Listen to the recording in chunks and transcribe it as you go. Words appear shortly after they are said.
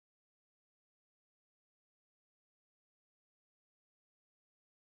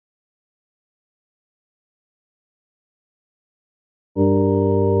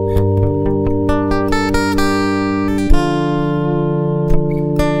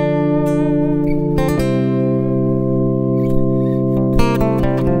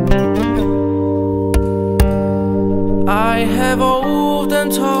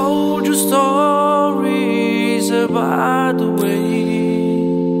you stories about the way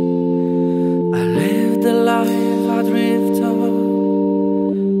I lived the life I drifted,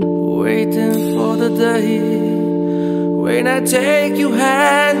 waiting for the day when I take your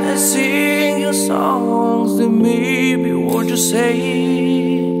hand and sing your songs. Then maybe what you say,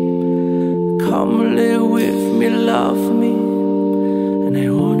 come live with me, love me, and I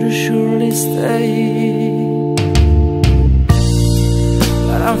want to surely stay.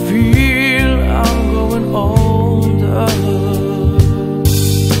 But I feel I'm going older,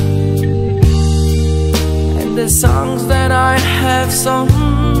 and the songs that I have sung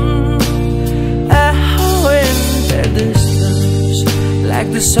in the distance, like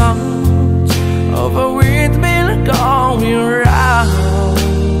the sound of a windmill going round.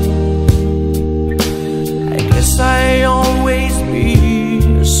 I guess I always be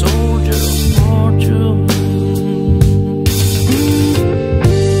a soldier of fortune.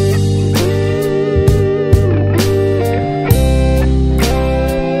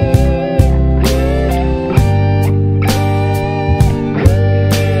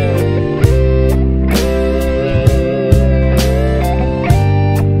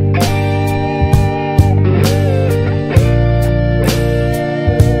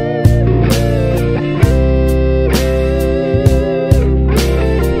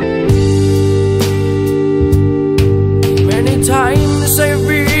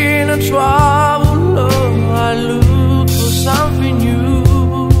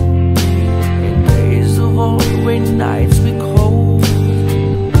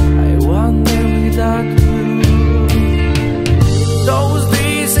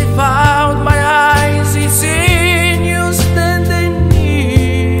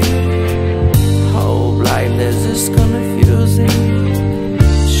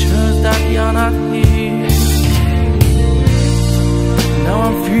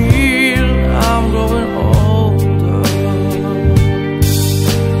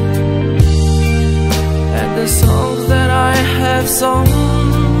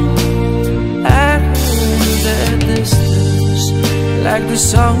 Like the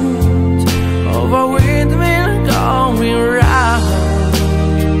sound of a windmill going round.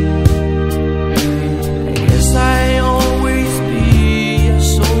 I guess I always be a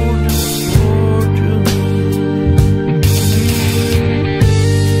soldier for you.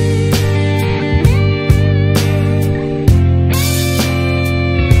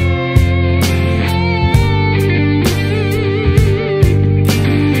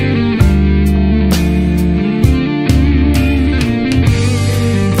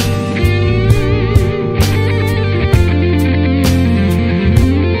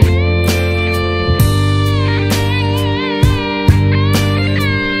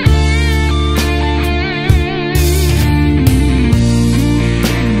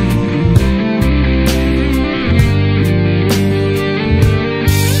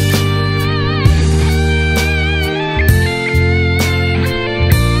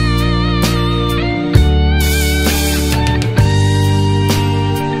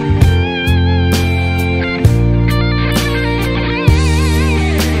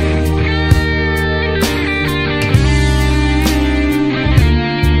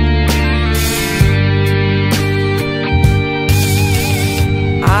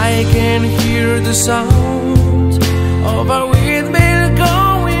 The sound of a windmill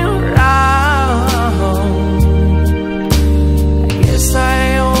going round. I guess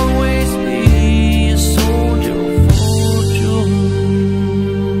I always be a soldier of fortune.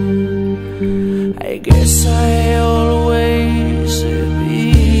 I guess I